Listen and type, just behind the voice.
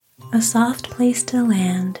a soft place to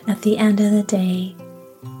land at the end of the day.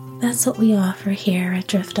 That's what we offer here at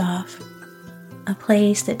Drift Off. A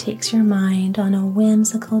place that takes your mind on a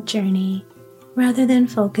whimsical journey rather than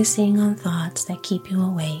focusing on thoughts that keep you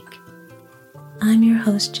awake. I'm your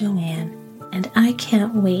host, Joanne, and I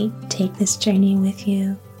can't wait to take this journey with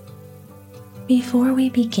you. Before we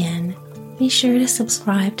begin, be sure to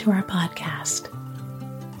subscribe to our podcast.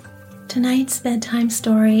 Tonight's bedtime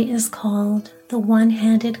story is called The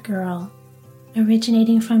One-Handed Girl,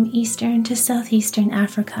 originating from Eastern to Southeastern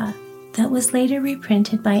Africa, that was later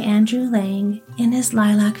reprinted by Andrew Lang in his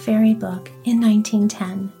Lilac Fairy book in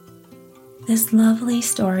 1910. This lovely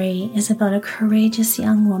story is about a courageous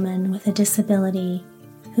young woman with a disability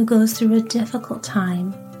who goes through a difficult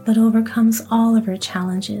time but overcomes all of her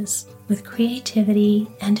challenges with creativity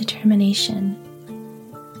and determination.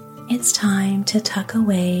 It's time to tuck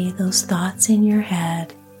away those thoughts in your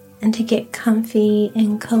head and to get comfy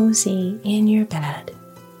and cozy in your bed.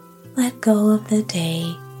 Let go of the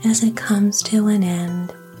day as it comes to an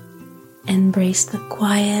end. Embrace the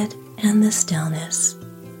quiet and the stillness.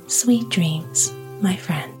 Sweet dreams, my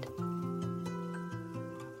friend.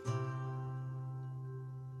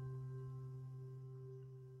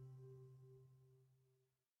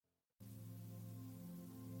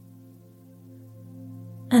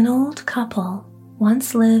 An old couple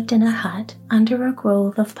once lived in a hut under a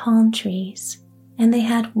grove of palm trees, and they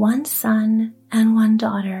had one son and one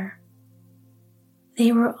daughter.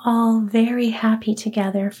 They were all very happy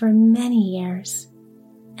together for many years,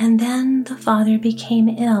 and then the father became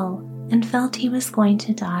ill and felt he was going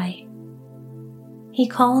to die. He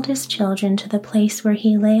called his children to the place where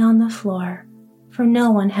he lay on the floor, for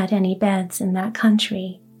no one had any beds in that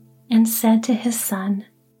country, and said to his son,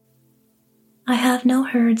 "I have no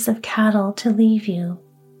herds of cattle to leave you,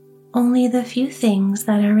 only the few things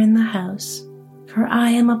that are in the house, for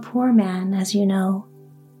I am a poor man, as you know.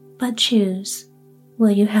 But choose,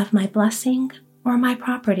 will you have my blessing or my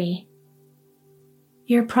property?"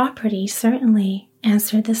 "Your property, certainly,"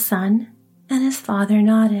 answered the son, and his father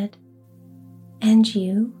nodded. "And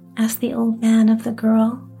you?" asked the old man of the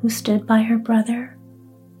girl who stood by her brother.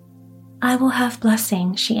 "I will have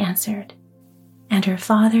blessing," she answered. And her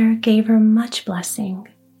father gave her much blessing.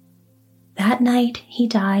 That night he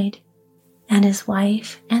died, and his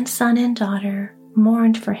wife and son and daughter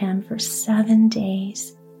mourned for him for 7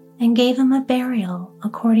 days and gave him a burial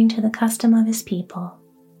according to the custom of his people.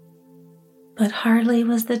 But hardly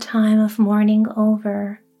was the time of mourning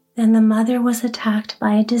over than the mother was attacked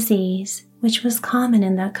by a disease which was common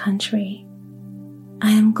in that country.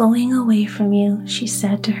 "I am going away from you," she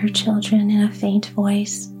said to her children in a faint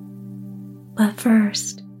voice. "But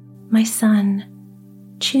first, my son,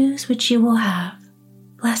 choose which you will have,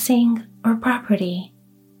 blessing or property."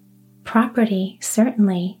 "Property,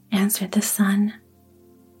 certainly," answered the son.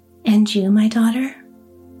 "And you, my daughter?"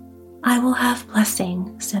 "I will have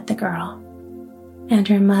blessing," said the girl. And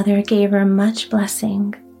her mother gave her much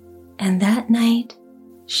blessing, and that night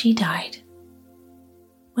she died.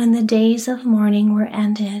 When the days of mourning were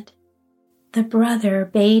ended, the brother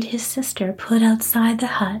bade his sister put outside the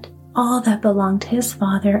hut all that belonged to his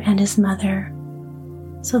father and his mother.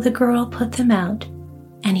 So the girl put them out,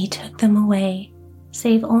 and he took them away,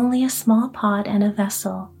 save only a small pot and a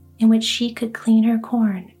vessel in which she could clean her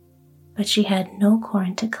corn, but she had no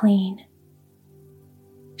corn to clean.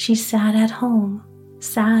 She sat at home,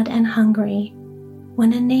 sad and hungry,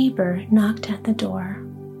 when a neighbor knocked at the door.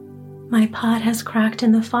 "My pot has cracked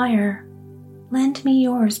in the fire. Lend me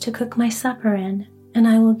yours to cook my supper in, and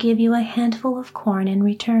I will give you a handful of corn in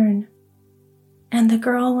return." And the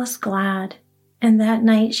girl was glad, and that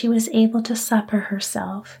night she was able to supper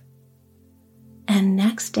herself. And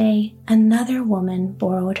next day another woman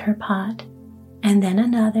borrowed her pot, and then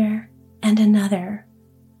another and another,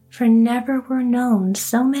 for never were known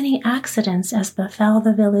so many accidents as befell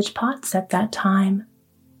the village pots at that time.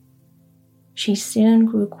 She soon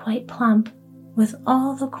grew quite plump with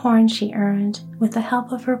all the corn she earned with the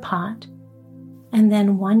help of her pot, and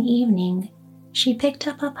then one evening she picked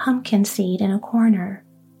up a pumpkin seed in a corner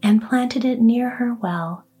and planted it near her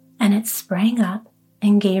well, and it sprang up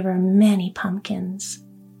and gave her many pumpkins.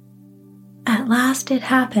 At last it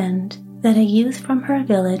happened that a youth from her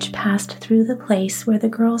village passed through the place where the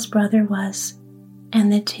girl's brother was,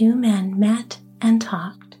 and the two men met and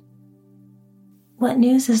talked. "What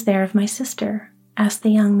news is there of my sister?" asked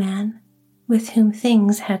the young man, with whom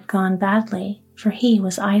things had gone badly, for he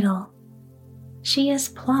was idle. "She is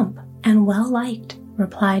plump and well-liked,"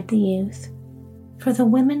 replied the youth, "for the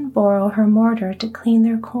women borrow her mortar to clean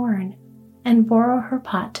their corn, and borrow her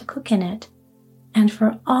pot to cook in it, and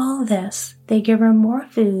for all this they give her more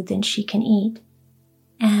food than she can eat.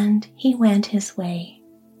 And he went his way.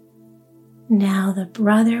 Now the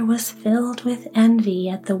brother was filled with envy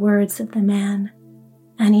at the words of the man,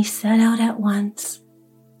 and he set out at once,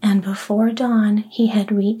 and before dawn he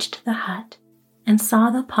had reached the hut, and saw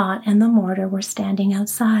the pot and the mortar were standing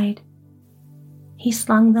outside. He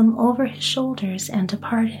slung them over his shoulders and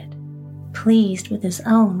departed, pleased with his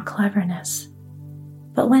own cleverness.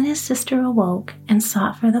 But when his sister awoke and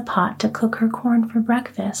sought for the pot to cook her corn for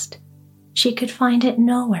breakfast, she could find it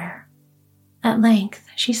nowhere. At length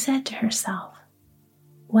she said to herself,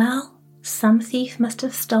 "Well, some thief must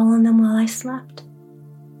have stolen them while I slept.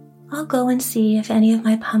 I'll go and see if any of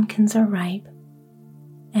my pumpkins are ripe."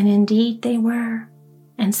 And indeed they were,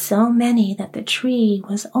 and so many that the tree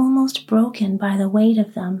was almost broken by the weight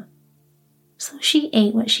of them. So she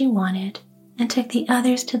ate what she wanted and took the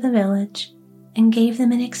others to the village and gave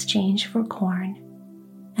them in exchange for corn.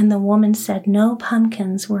 And the woman said no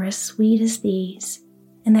pumpkins were as sweet as these,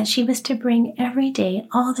 and that she was to bring every day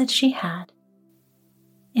all that she had.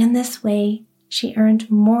 In this way, she earned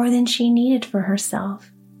more than she needed for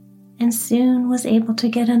herself, and soon was able to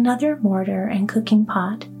get another mortar and cooking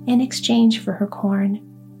pot in exchange for her corn.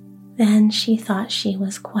 Then she thought she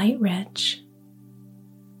was quite rich.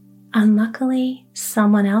 Unluckily,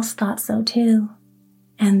 someone else thought so too,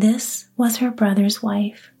 and this was her brother's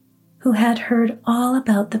wife, who had heard all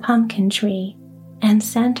about the pumpkin tree and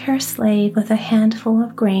sent her slave with a handful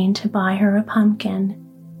of grain to buy her a pumpkin.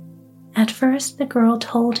 At first the girl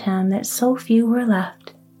told him that so few were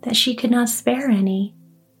left that she could not spare any,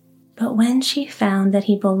 but when she found that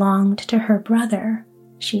he belonged to her brother,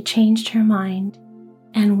 she changed her mind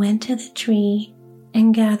and went to the tree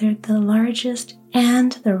and gathered the largest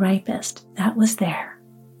and the ripest that was there.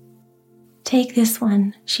 "Take this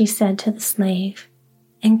one," she said to the slave,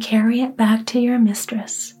 "and carry it back to your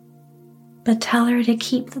mistress. But tell her to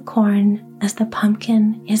keep the corn, as the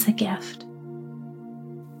pumpkin is a gift."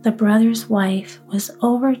 The brother's wife was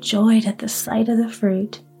overjoyed at the sight of the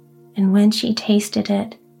fruit, and when she tasted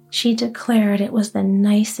it, she declared it was the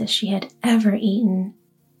nicest she had ever eaten.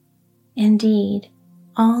 Indeed,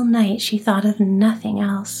 all night she thought of nothing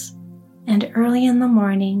else, and early in the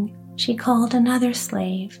morning she called another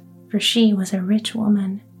slave, for she was a rich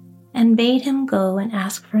woman, and bade him go and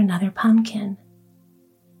ask for another pumpkin.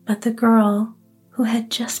 But the girl, who had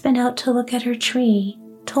just been out to look at her tree,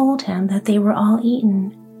 told him that they were all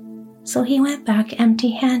eaten, so he went back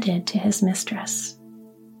empty-handed to his mistress.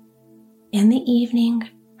 In the evening,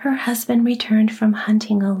 her husband returned from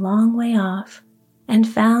hunting a long way off and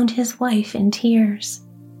found his wife in tears.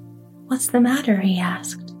 "What's the matter?" he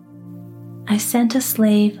asked. "I sent a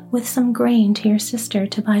slave with some grain to your sister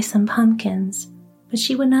to buy some pumpkins, but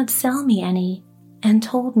she would not sell me any and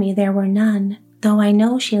told me there were none, though I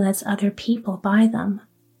know she lets other people buy them."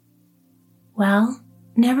 "Well,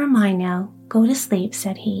 never mind now, go to sleep,"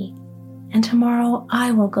 said he, "and tomorrow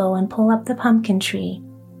I will go and pull up the pumpkin tree,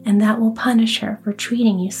 and that will punish her for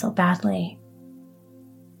treating you so badly."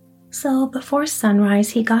 So before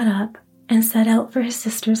sunrise he got up and set out for his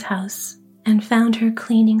sister's house and found her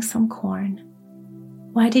cleaning some corn.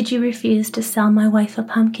 "Why did you refuse to sell my wife a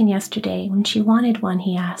pumpkin yesterday when she wanted one?"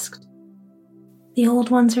 he asked. "The old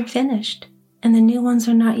ones are finished, and the new ones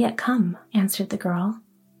are not yet come," answered the girl.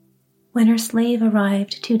 "When her slave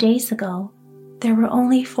arrived 2 days ago, there were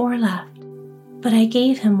only 4 left, but I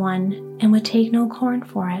gave him one and would take no corn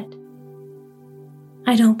for it."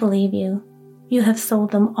 "I don't believe you. You have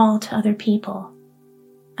sold them all to other people."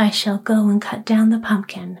 "I shall go and cut down the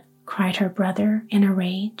pumpkin," cried her brother in a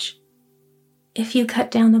rage. "If you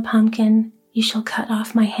cut down the pumpkin, you shall cut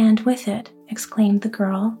off my hand with it," exclaimed the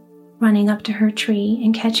girl, running up to her tree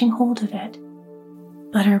and catching hold of it.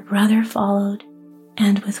 But her brother followed,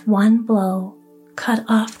 and with one blow cut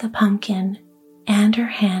off the pumpkin and her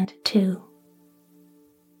hand too.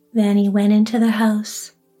 Then he went into the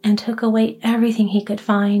house and took away everything he could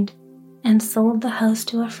find and sold the house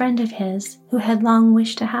to a friend of his who had long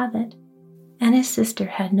wished to have it, and his sister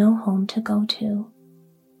had no home to go to.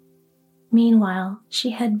 Meanwhile,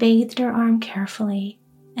 she had bathed her arm carefully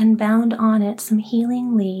and bound on it some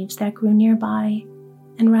healing leaves that grew nearby,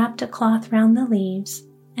 and wrapped a cloth round the leaves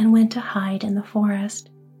and went to hide in the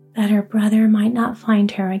forest, that her brother might not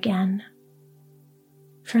find her again.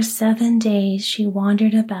 For 7 days she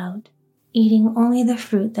wandered about, eating only the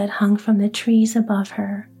fruit that hung from the trees above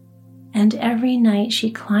her, and every night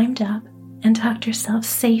she climbed up and tucked herself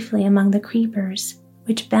safely among the creepers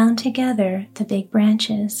which bound together the big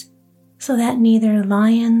branches, so that neither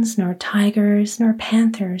lions nor tigers nor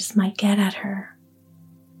panthers might get at her.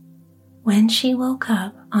 When she woke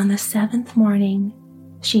up on the 7th morning,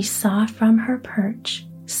 she saw from her perch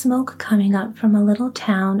smoke coming up from a little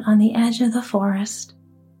town on the edge of the forest.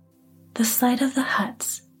 The sight of the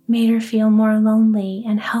huts made her feel more lonely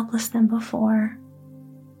and helpless than before.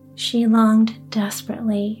 She longed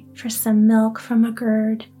desperately for some milk from a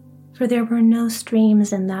gourd, for there were no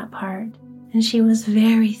streams in that part, and she was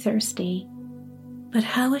very thirsty. But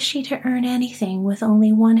how was she to earn anything with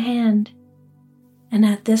only one hand? And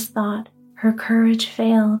at this thought, her courage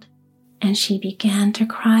failed, and she began to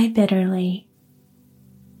cry bitterly.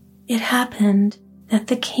 It happened that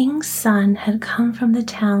the king's son had come from the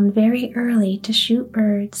town very early to shoot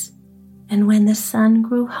birds, and when the sun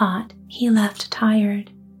grew hot, he left tired.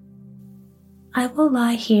 "I will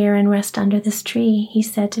lie here and rest under this tree," he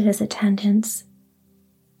said to his attendants.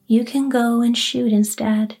 "You can go and shoot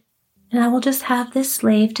instead, and I will just have this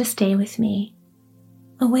slave to stay with me."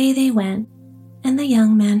 Away they went, and the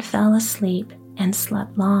young man fell asleep and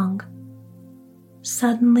slept long.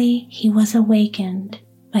 Suddenly he was awakened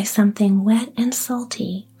by something wet and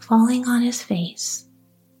salty falling on his face.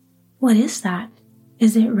 "What is that?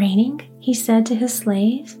 Is it raining?" he said to his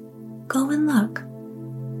slave. "Go and look."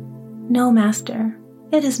 "No, master,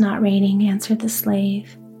 it is not raining," answered the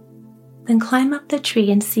slave. "Then climb up the tree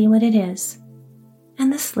and see what it is."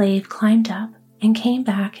 And the slave climbed up and came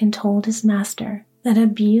back and told his master that a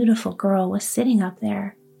beautiful girl was sitting up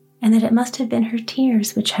there, and that it must have been her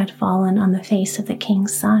tears which had fallen on the face of the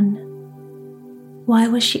king's son. "Why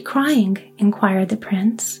was she crying?" inquired the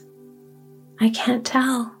prince. "I can't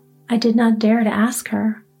tell. I did not dare to ask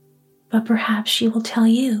her, but perhaps she will tell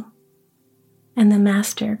you." And the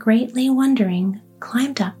master, greatly wondering,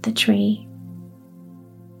 climbed up the tree.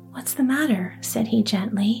 "What's the matter?" said he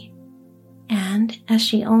gently. And as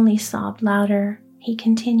she only sobbed louder, he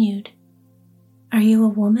continued, "Are you a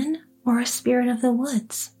woman or a spirit of the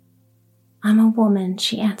woods?" "I'm a woman,"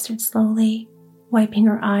 she answered slowly, wiping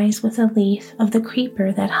her eyes with a leaf of the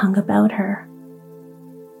creeper that hung about her.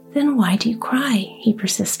 "Then why do you cry?" he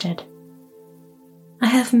persisted. "I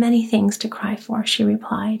have many things to cry for," she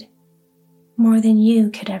replied, "more than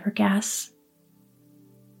you could ever guess."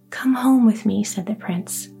 "Come home with me," said the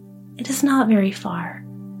prince. "It is not very far.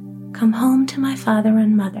 Come home to my father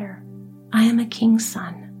and mother. I am a king's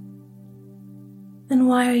son." "Then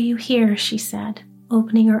why are you here?" she said,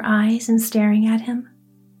 opening her eyes and staring at him.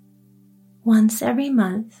 "Once every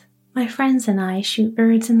month, my friends and I shoot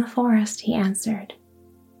birds in the forest," he answered.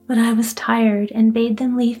 "But I was tired and bade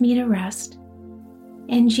them leave me to rest.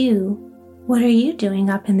 And you, what are you doing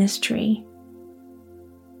up in this tree?"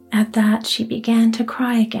 At that she began to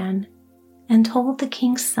cry again, and told the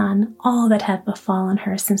king's son all that had befallen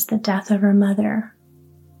her since the death of her mother.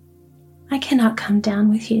 "I cannot come down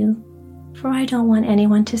with you, for I don't want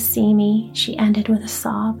anyone to see me," she ended with a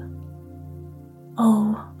sob.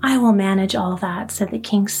 "Oh, I will manage all that," said the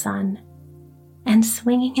king's son, and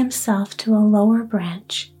swinging himself to a lower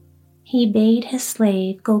branch, he bade his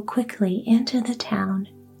slave go quickly into the town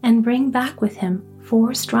and bring back with him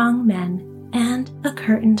 4 strong men and a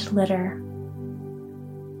curtained litter.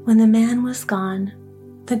 When the man was gone,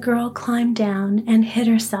 the girl climbed down and hid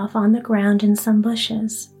herself on the ground in some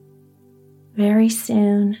bushes. Very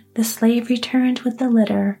soon the slave returned with the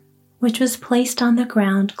litter, which was placed on the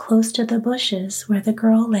ground close to the bushes where the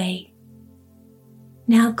girl lay.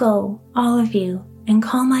 "Now go, all of you, and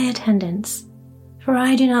call my attendants, for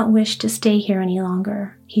I do not wish to stay here any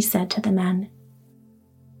longer," he said to the men.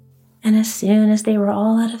 And as soon as they were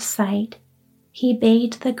all out of sight, he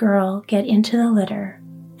bade the girl get into the litter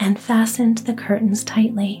and fastened the curtains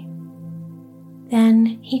tightly.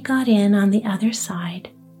 Then he got in on the other side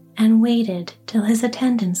and waited till his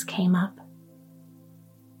attendants came up.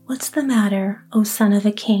 "What's the matter, O son of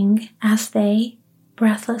a king?" asked they,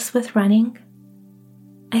 breathless with running.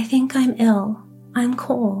 "I think I'm ill. I'm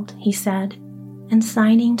cold," he said, and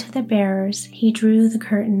signing to the bearers, he drew the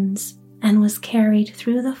curtains and was carried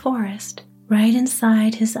through the forest right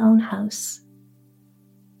inside his own house.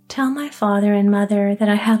 "Tell my father and mother that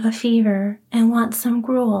I have a fever and want some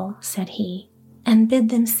gruel," said he, "and bid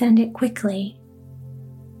them send it quickly."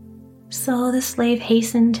 So the slave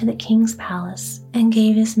hastened to the king's palace and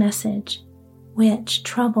gave his message, which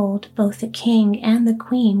troubled both the king and the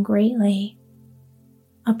queen greatly.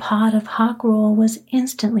 A pot of hot gruel was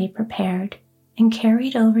instantly prepared and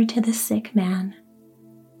carried over to the sick man.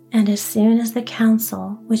 And as soon as the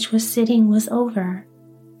council which was sitting was over,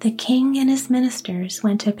 the king and his ministers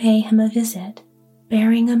went to pay him a visit,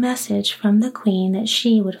 bearing a message from the queen that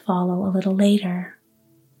she would follow a little later.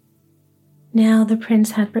 Now the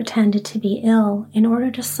prince had pretended to be ill in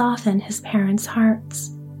order to soften his parents'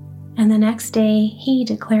 hearts, and the next day he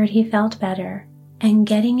declared he felt better, and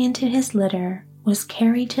getting into his litter was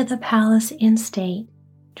carried to the palace in state,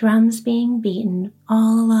 drums being beaten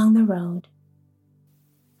all along the road.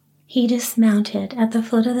 He dismounted at the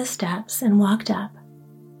foot of the steps and walked up.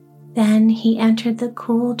 Then he entered the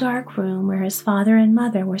cool, dark room where his father and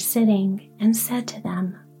mother were sitting and said to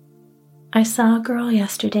them, "I saw a girl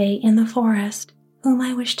yesterday in the forest whom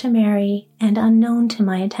I wish to marry, and unknown to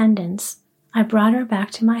my attendants, I brought her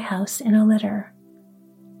back to my house in a litter.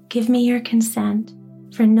 Give me your consent,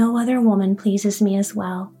 for no other woman pleases me as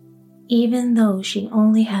well, even though she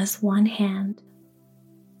only has one hand."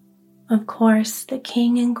 Of course, the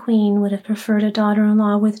king and queen would have preferred a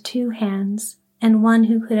daughter-in-law with 2 hands, and one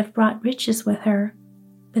who could have brought riches with her,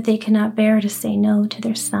 but they could not bear to say no to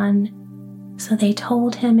their son, so they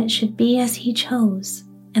told him it should be as he chose,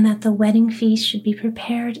 and that the wedding feast should be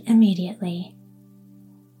prepared immediately.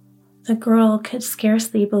 The girl could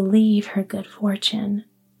scarcely believe her good fortune,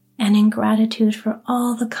 and in gratitude for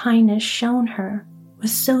all the kindness shown her,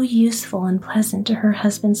 was so useful and pleasant to her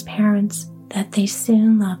husband's parents that they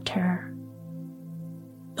soon loved her.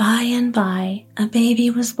 By and by, a baby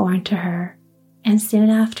was born to her, and soon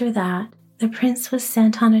after that, the prince was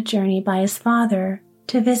sent on a journey by his father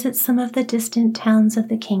to visit some of the distant towns of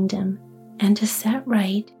the kingdom and to set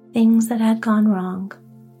right things that had gone wrong.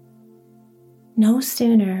 No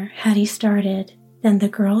sooner had he started than the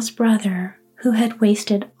girl's brother, who had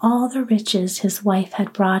wasted all the riches his wife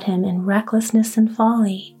had brought him in recklessness and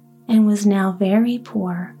folly, and was now very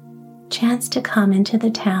poor, chanced to come into the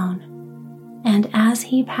town, and as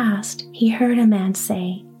he passed, he heard a man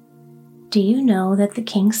say, "Do you know that the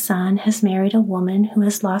king's son has married a woman who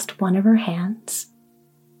has lost one of her hands?"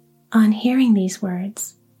 On hearing these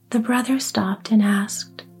words, the brother stopped and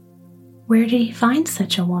asked, "Where did he find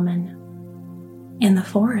such a woman?" "In the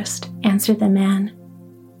forest," answered the man,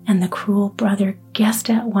 and the cruel brother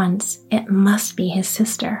guessed at once it must be his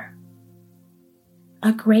sister.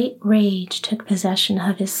 A great rage took possession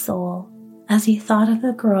of his soul as he thought of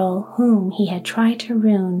the girl whom he had tried to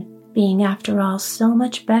ruin being after all so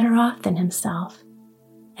much better off than himself,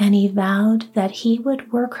 and he vowed that he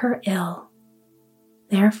would work her ill.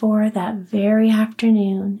 Therefore, that very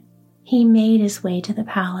afternoon, he made his way to the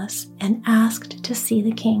palace and asked to see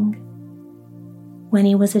the king. When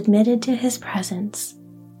he was admitted to his presence,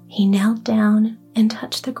 he knelt down and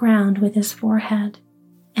touched the ground with his forehead,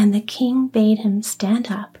 and the king bade him stand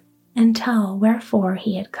up and tell wherefore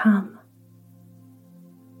he had come.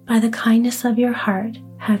 "By the kindness of your heart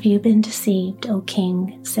have you been deceived, O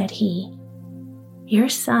king," said he. "Your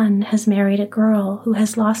son has married a girl who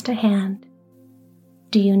has lost a hand.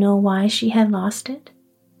 Do you know why she had lost it?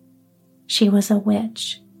 She was a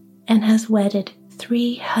witch and has wedded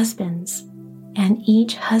 3 husbands, and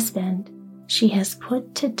each husband she has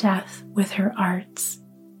put to death with her arts.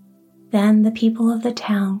 Then the people of the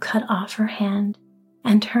town cut off her hand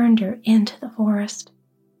and turned her into the forest.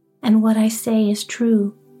 And what I say is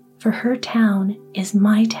true, for her town is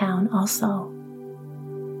my town also."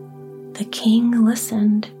 The king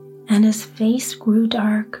listened, and his face grew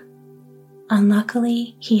dark.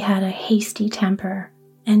 Unluckily, he had a hasty temper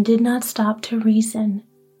and did not stop to reason,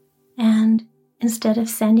 and instead of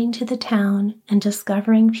sending to the town and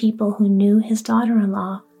discovering people who knew his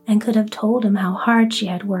daughter-in-law and could have told him how hard she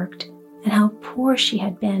had worked and how poor she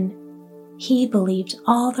had been, he believed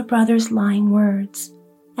all the brothers' lying words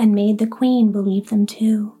and made the queen believe them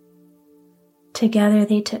too. Together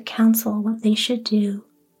they took counsel what they should do,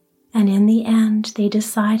 and in the end they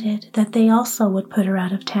decided that they also would put her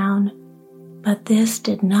out of town, but this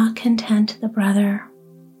did not content the brother.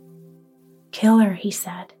 "Kill her," he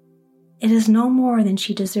said. "It is no more than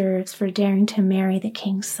she deserves for daring to marry the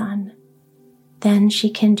king's son. Then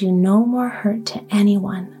she can do no more hurt to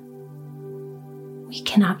anyone." "We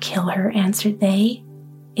cannot kill her," answered they.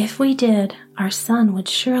 "If we did, our son would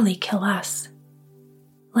surely kill us.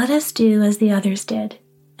 Let us do as the others did,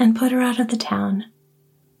 and put her out of the town."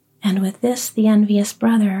 And with this the envious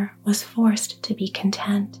brother was forced to be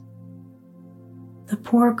content. The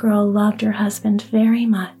poor girl loved her husband very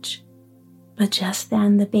much, but just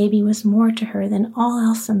then the baby was more to her than all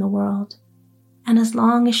else in the world, and as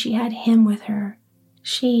long as she had him with her,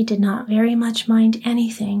 she did not very much mind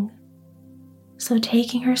anything. So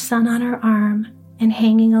taking her son on her arm and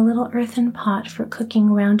hanging a little earthen pot for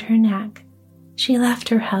cooking round her neck, she left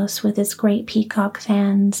her house with its great peacock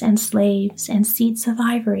fans and slaves and seats of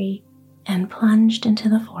ivory and plunged into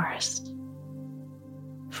the forest.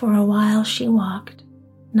 For a while she walked,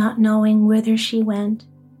 not knowing whither she went.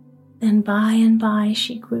 Then by and by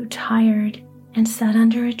she grew tired and sat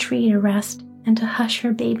under a tree to rest and to hush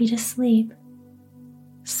her baby to sleep.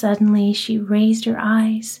 Suddenly she raised her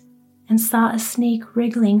eyes and saw a snake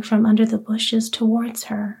wriggling from under the bushes towards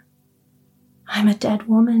her. "I'm a dead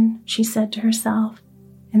woman," she said to herself,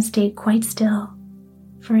 and stayed quite still,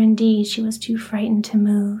 for indeed she was too frightened to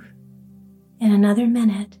move. In another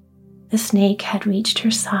minute, the snake had reached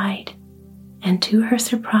her side, and to her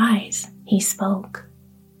surprise, he spoke.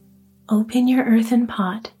 "Open your earthen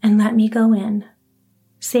pot and let me go in.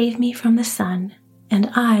 Save me from the sun, and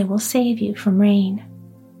I will save you from rain."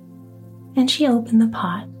 And she opened the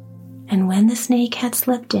pot, and when the snake had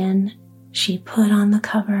slipped in, she put on the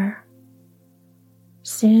cover.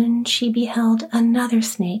 Soon she beheld another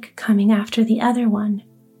snake coming after the other one,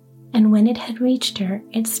 and when it had reached her,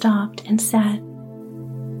 it stopped and said,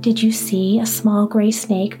 "Did you see a small gray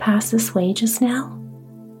snake pass this way just now?"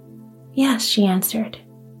 "Yes," she answered.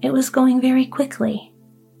 "It was going very quickly."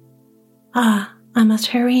 "Ah, I must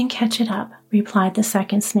hurry and catch it up," replied the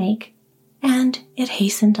second snake, and it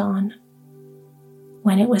hastened on.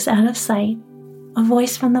 When it was out of sight, a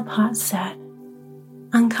voice from the pot said,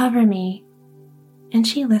 "Uncover me," and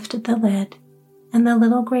she lifted the lid, and the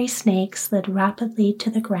little gray snake slid rapidly to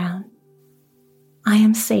the ground. "I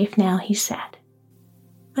am safe now," he said.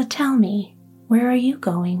 "But tell me, where are you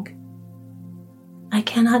going?" "I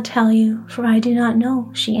cannot tell you, for I do not know,"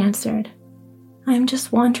 she answered. "I am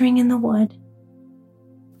just wandering in the wood."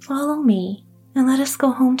 "Follow me, and let us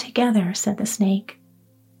go home together," said the snake.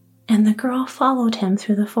 And the girl followed him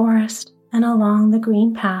through the forest and along the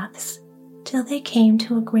green paths till they came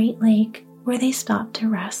to a great lake where they stopped to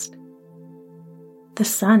rest. "The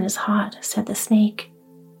sun is hot," said the snake,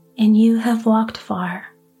 "and you have walked far.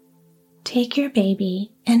 Take your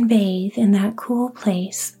baby and bathe in that cool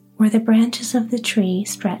place where the branches of the tree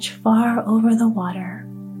stretch far over the water."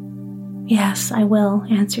 "Yes, I will,"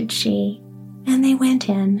 answered she, and they went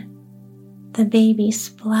in. The baby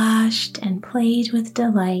splashed and played with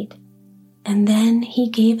delight, and then he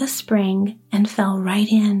gave a spring and fell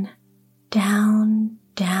right in, down,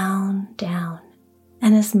 down, down,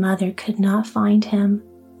 and his mother could not find him,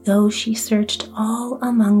 though she searched all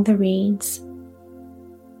among the reeds.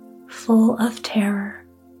 Full of terror,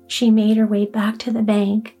 she made her way back to the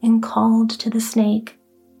bank and called to the snake,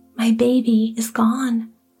 "My baby is gone.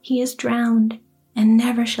 He is drowned, and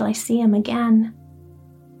never shall I see him again."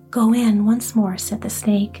 "Go in once more," said the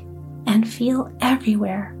snake, "and feel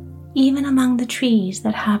everywhere, even among the trees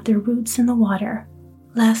that have their roots in the water,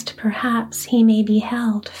 lest perhaps he may be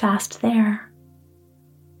held fast there."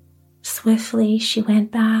 Swiftly she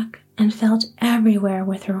went back and felt everywhere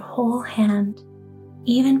with her whole hand,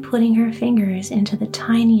 even putting her fingers into the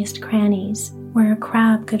tiniest crannies where a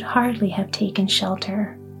crab could hardly have taken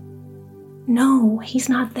shelter. "No, he's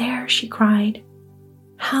not there," she cried.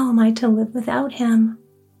 "How am I to live without him?"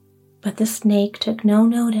 But the snake took no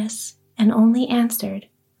notice and only answered,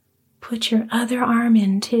 "Put your other arm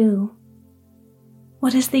in too."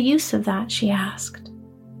 "What is the use of that?" she asked,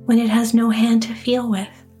 "when it has no hand to feel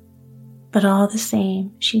with?" But all the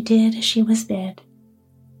same she did as she was bid,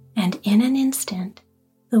 and in an instant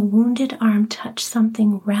the wounded arm touched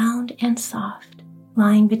something round and soft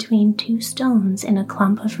lying between two stones in a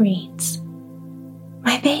clump of reeds.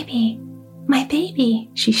 "My baby! My baby!"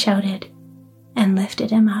 she shouted, and lifted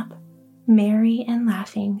him up, merry and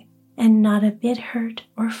laughing, and not a bit hurt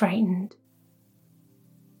or frightened.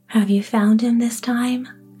 "Have you found him this time?"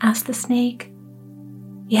 asked the snake.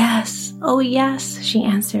 "Yes, oh yes," she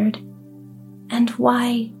answered. "And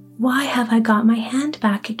why have I got my hand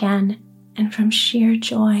back again?" And from sheer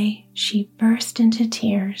joy she burst into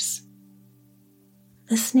tears.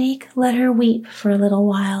 The snake let her weep for a little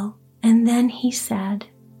while, and then he said,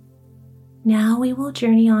 "Now we will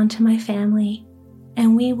journey on to my family,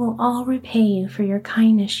 and we will all repay you for your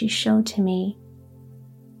kindness you showed to me."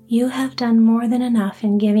 "You have done more than enough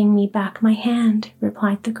in giving me back my hand,"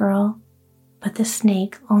 replied the girl, but the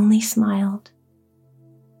snake only smiled.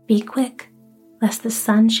 "Be quick, lest the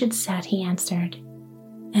sun should set," he answered,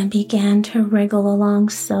 and began to wriggle along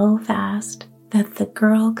so fast that the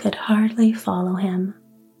girl could hardly follow him.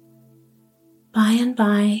 By and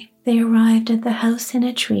by, they arrived at the house in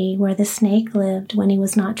a tree where the snake lived when he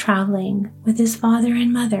was not traveling with his father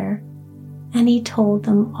and mother, and he told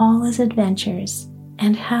them all his adventures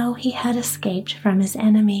and how he had escaped from his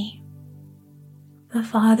enemy. The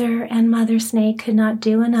father and mother snake could not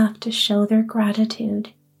do enough to show their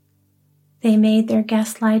gratitude. They made their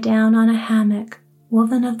guest lie down on a hammock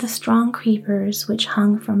woven of the strong creepers which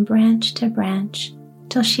hung from branch to branch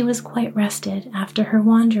till she was quite rested after her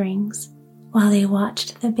wanderings, while they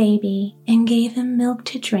watched the baby and gave him milk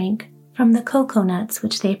to drink from the cocoa nuts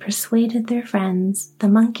which they persuaded their friends, the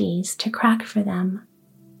monkeys, to crack for them.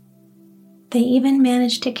 They even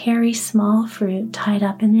managed to carry small fruit tied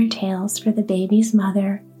up in their tails for the baby's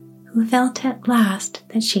mother, who felt at last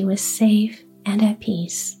that she was safe and at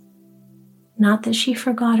peace. Not that she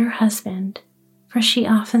forgot her husband, for she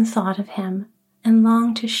often thought of him and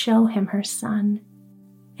longed to show him her son,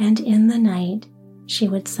 and in the night she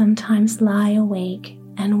would sometimes lie awake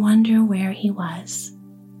and wonder where he was.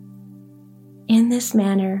 In this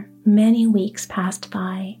manner, many weeks passed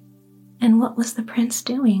by, and what was the prince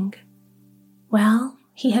doing? Well,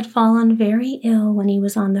 he had fallen very ill when he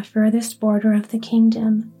was on the furthest border of the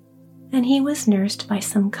kingdom, and he was nursed by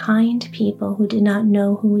some kind people who did not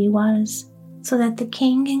know who he was, so that the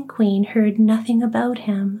king and queen heard nothing about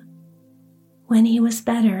him. When he was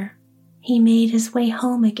better, he made his way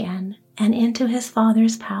home again and into his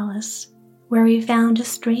father's palace, where he found a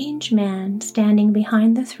strange man standing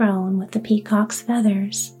behind the throne with the peacock's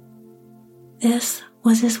feathers. This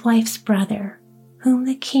was his wife's brother, whom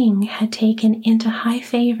the king had taken into high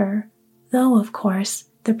favor, though, of course,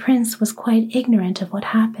 the prince was quite ignorant of what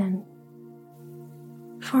happened.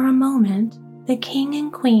 For a moment, the king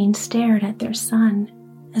and queen stared at their son,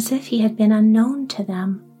 as if he had been unknown to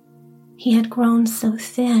them. He had grown so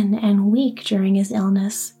thin and weak during his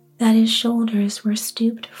illness that his shoulders were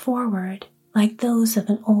stooped forward like those of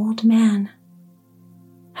an old man.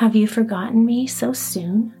 "Have you forgotten me so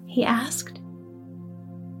soon?" he asked.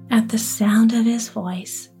 At the sound of his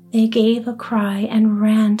voice, they gave a cry and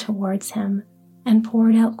ran towards him and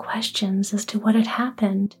poured out questions as to what had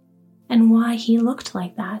happened and why he looked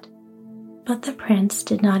like that. But the prince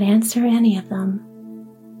did not answer any of them.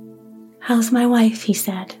 "How's my wife?" he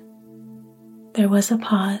said. There was a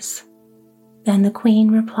pause. Then the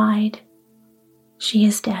queen replied, "She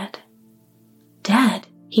is dead." "Dead?"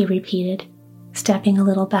 he repeated, stepping a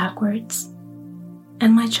little backwards.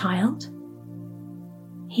 "And my child?"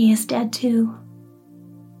 "He is dead too."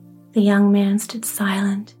 The young man stood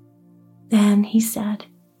silent. Then he said,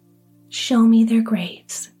 "Show me their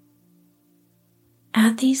graves."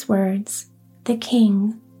 At these words, the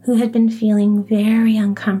king, who had been feeling very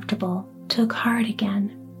uncomfortable, took heart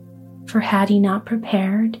again. For had he not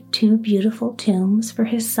prepared 2 beautiful tombs for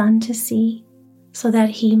his son to see, so that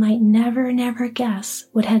he might never guess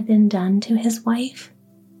what had been done to his wife?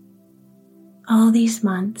 All these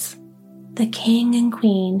months, the king and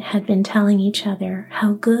queen had been telling each other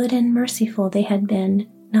how good and merciful they had been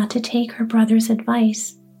not to take her brother's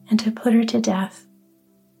advice and to put her to death.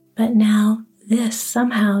 But now this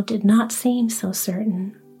somehow did not seem so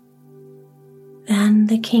certain. Then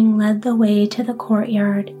the king led the way to the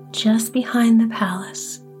courtyard just behind the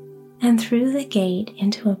palace, and through the gate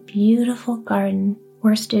into a beautiful garden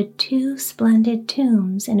where stood 2 splendid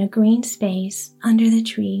tombs in a green space under the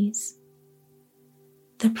trees.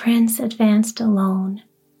 The prince advanced alone,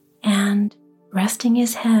 and, resting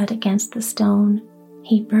his head against the stone,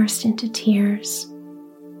 he burst into tears.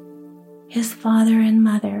 His father and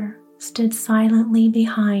mother stood silently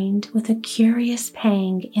behind with a curious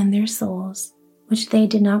pang in their souls, which they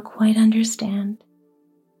did not quite understand.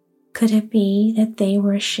 Could it be that they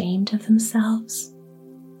were ashamed of themselves?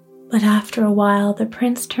 But after a while the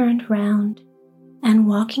prince turned round, and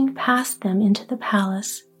walking past them into the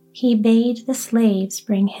palace, he bade the slaves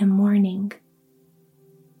bring him mourning.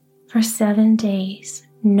 For 7 days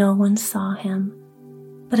no one saw him,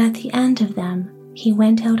 but at the end of them he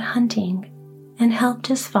went out hunting and helped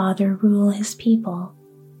his father rule his people.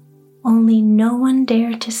 Only no one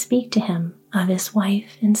dared to speak to him of his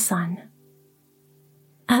wife and son.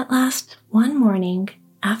 At last, one morning,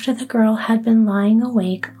 after the girl had been lying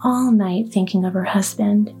awake all night thinking of her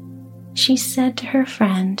husband, she said to her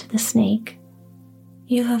friend, the snake,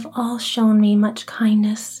 "You have all shown me much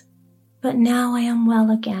kindness, but now I am well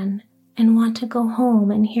again and want to go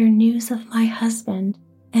home and hear news of my husband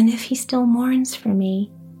and if he still mourns for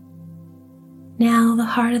me." Now the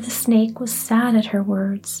heart of the snake was sad at her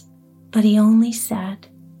words, but he only said,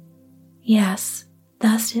 "Yes,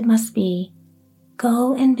 thus it must be.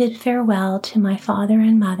 Go and bid farewell to my father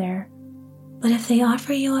and mother, but if they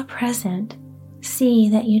offer you a present, see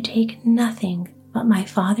that you take nothing but my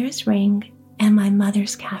father's ring and my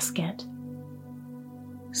mother's casket."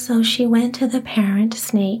 So she went to the parent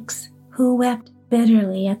snakes, who wept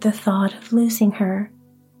bitterly at the thought of losing her,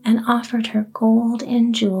 and offered her gold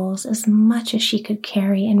and jewels as much as she could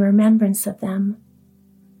carry in remembrance of them.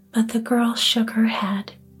 But the girl shook her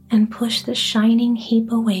head and pushed the shining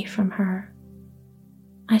heap away from her.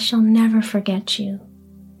 "I shall never forget you,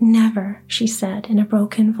 never," she said in a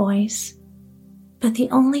broken voice. "But the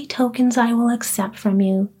only tokens I will accept from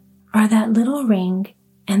you are that little ring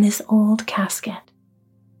and this old casket."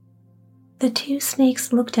 The 2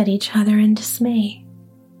 snakes looked at each other in dismay.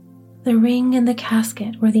 The ring and the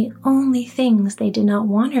casket were the only things they did not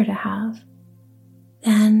want her to have.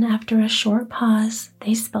 Then, after a short pause,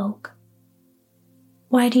 they spoke.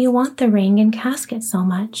 "Why do you want the ring and casket so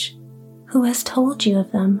much? Who has told you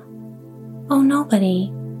of them?" "Oh,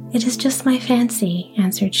 nobody. It is just my fancy,"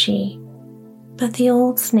 answered she. But the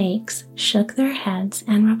old snakes shook their heads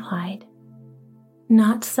and replied,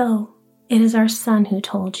 "Not so. It is our son who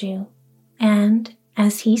told you, and,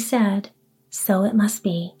 as he said, so it must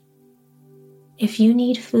be. If you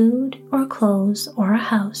need food or clothes or a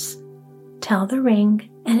house, tell the ring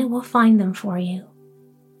and it will find them for you.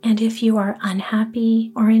 And if you are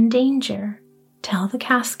unhappy or in danger, tell the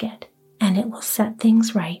casket and it will set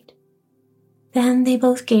things right." Then they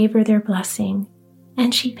both gave her their blessing,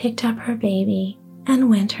 and she picked up her baby and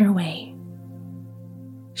went her way.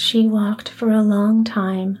 She walked for a long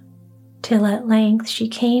time, till at length she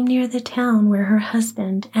came near the town where her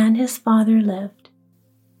husband and his father lived.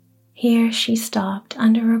 Here she stopped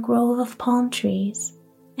under a grove of palm trees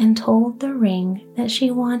and told the ring that she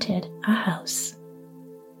wanted a house.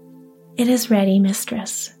 "It is ready,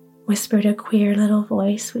 mistress," whispered a queer little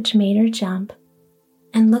voice which made her jump,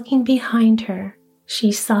 and looking behind her,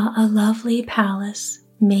 she saw a lovely palace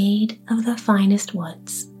made of the finest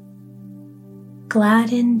woods.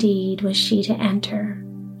 Glad indeed was she to enter,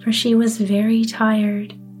 for she was very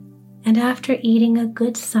tired, and after eating a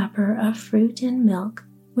good supper of fruit and milk,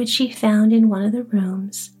 which she found in one of the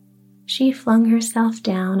rooms, she flung herself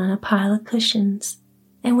down on a pile of cushions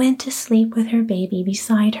and went to sleep with her baby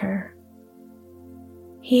beside her.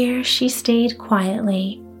 Here she stayed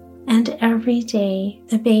quietly, and every day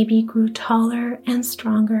the baby grew taller and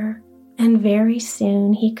stronger, and very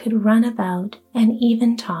soon he could run about and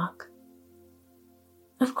even talk.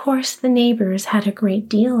 Of course, the neighbors had a great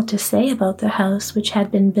deal to say about the house which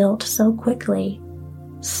had been built so quickly,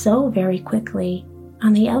 so very quickly,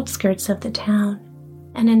 on the outskirts of the town,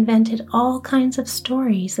 and invented all kinds of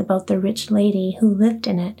stories about the rich lady who lived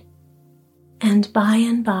in it. And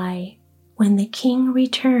by, when the king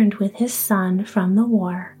returned with his son from the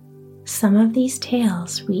war, some of these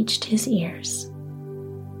tales reached his ears.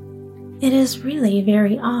 "It is really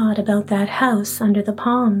very odd about that house under the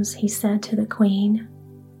palms," he said to the queen.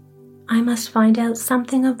 "I must find out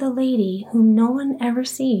something of the lady whom no one ever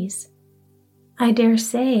sees. I dare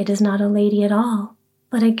say it is not a lady at all,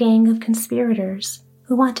 but a gang of conspirators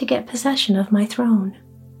who want to get possession of my throne.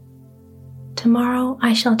 Tomorrow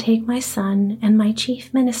I shall take my son and my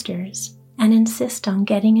chief ministers and insist on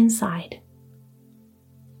getting inside."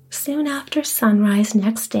 Soon after sunrise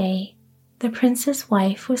next day, the prince's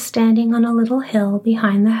wife was standing on a little hill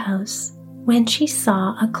behind the house when she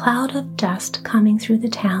saw a cloud of dust coming through the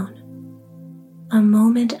town. A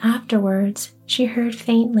moment afterwards, she heard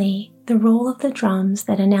faintly the roll of the drums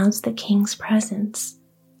that announced the king's presence,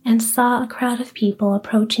 and saw a crowd of people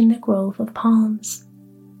approaching the grove of palms.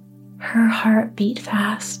 Her heart beat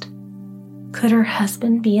fast. Could her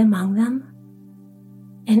husband be among them?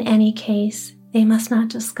 In any case, they must not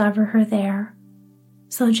discover her there.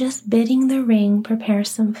 So just bidding the ring prepare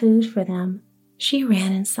some food for them, she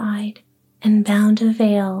ran inside and bound a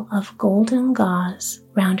veil of golden gauze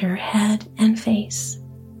round her head and face.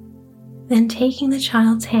 Then taking the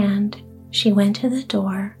child's hand, she went to the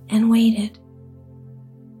door and waited.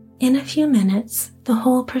 In a few minutes, the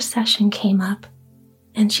whole procession came up,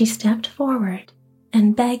 and she stepped forward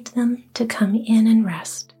and begged them to come in and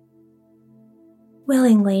rest.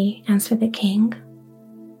 "Willingly," answered the king.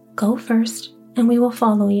 "Go first, and we will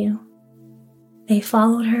follow you." They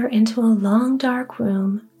followed her into a long dark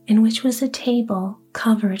room in which was a table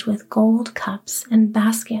covered with gold cups and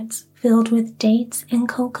baskets filled with dates and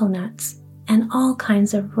coconuts and all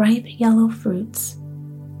kinds of ripe yellow fruits.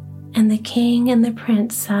 And the king and the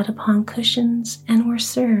prince sat upon cushions and were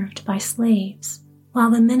served by slaves, while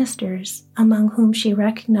the ministers, among whom she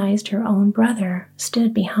recognized her own brother,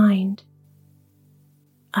 stood behind.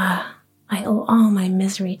 "Ah, I owe all my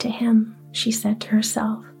misery to him," she said to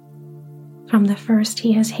herself. "From the first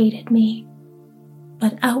he has hated me."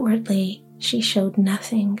 But outwardly she showed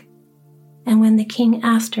nothing, and when the king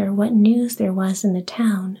asked her what news there was in the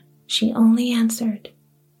town, she only answered,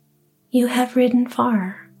 "You have ridden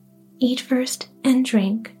far. Eat first and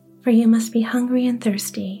drink, for you must be hungry and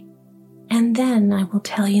thirsty, and then I will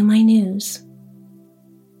tell you my news."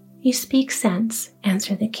 "You speak sense,"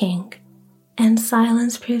 answered the king, and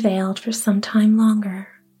silence prevailed for some time longer.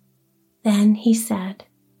 Then he said,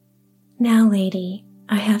 "Now, lady,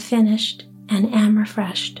 I have finished and am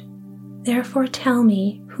refreshed. Therefore tell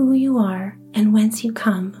me who you are and whence you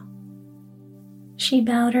come." She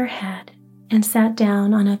bowed her head and sat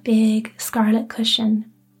down on a big scarlet cushion,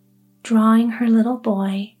 drawing her little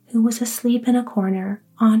boy, who was asleep in a corner,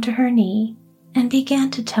 onto her knee and began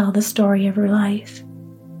to tell the story of her life.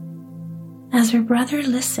 As her brother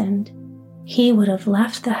listened, he would have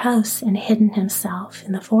left the house and hidden himself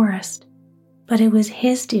in the forest, but it was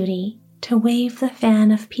his duty to wave the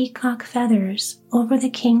fan of peacock feathers over the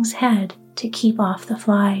king's head to keep off the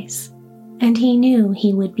flies, and he knew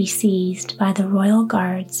he would be seized by the royal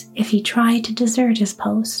guards if he tried to desert his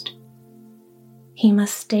post. He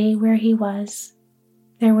must stay where he was.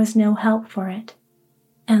 There was no help for it,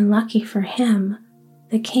 and lucky for him,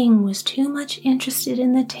 the king was too much interested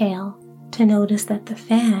in the tale to notice that the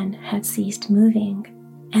fan had ceased moving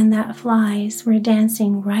and that flies were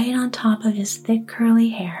dancing right on top of his thick curly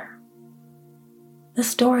hair. The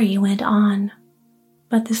story went on,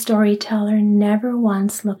 but the storyteller never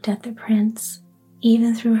once looked at the prince,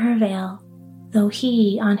 even through her veil, though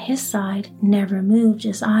he, on his side, never moved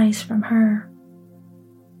his eyes from her.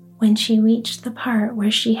 When she reached the part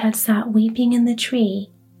where she had sat weeping in the tree,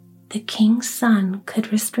 the king's son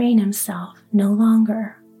could restrain himself no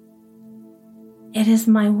longer. "It is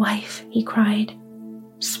my wife," he cried,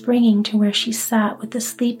 springing to where she sat with the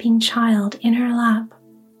sleeping child in her lap.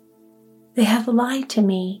 "They have lied to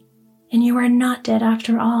me, and you are not dead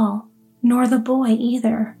after all, nor the boy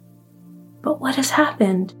either. But what has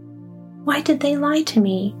happened? Why did they lie to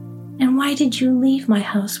me, and why did you leave my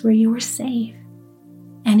house where you were safe?"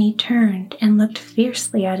 And he turned and looked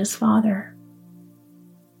fiercely at his father.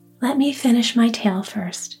 "Let me finish my tale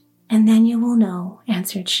first, and then you will know,"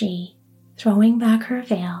 answered she, throwing back her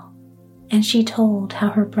veil, and she told how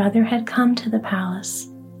her brother had come to the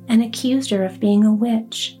palace and accused her of being a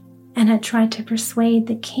witch and had tried to persuade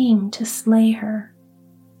the king to slay her.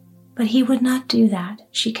 But he would not do that,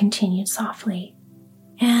 she continued softly.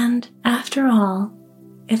 "And, after all,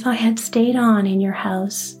 if I had stayed on in your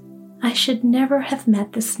house, I should never have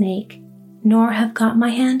met the snake, nor have got my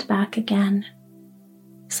hand back again.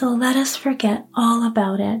 So let us forget all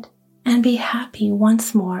about it and be happy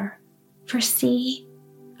once more. For see,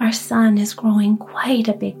 our son is growing quite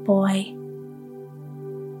a big boy."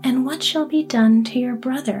 "And what shall be done to your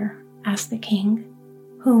brother?" asked the king,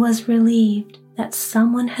 who was relieved that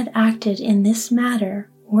someone had acted in this matter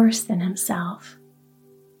worse than himself.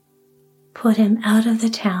 "Put him out of the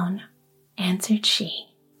town," answered she.